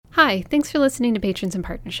Hi, thanks for listening to Patrons and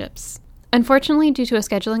Partnerships. Unfortunately, due to a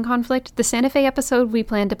scheduling conflict, the Santa Fe episode we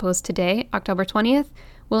plan to post today, October 20th,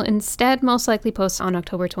 will instead most likely post on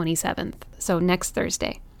October 27th, so next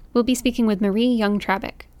Thursday. We'll be speaking with Marie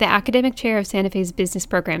Young-Trabick, the Academic Chair of Santa Fe's Business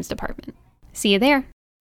Programs Department. See you there!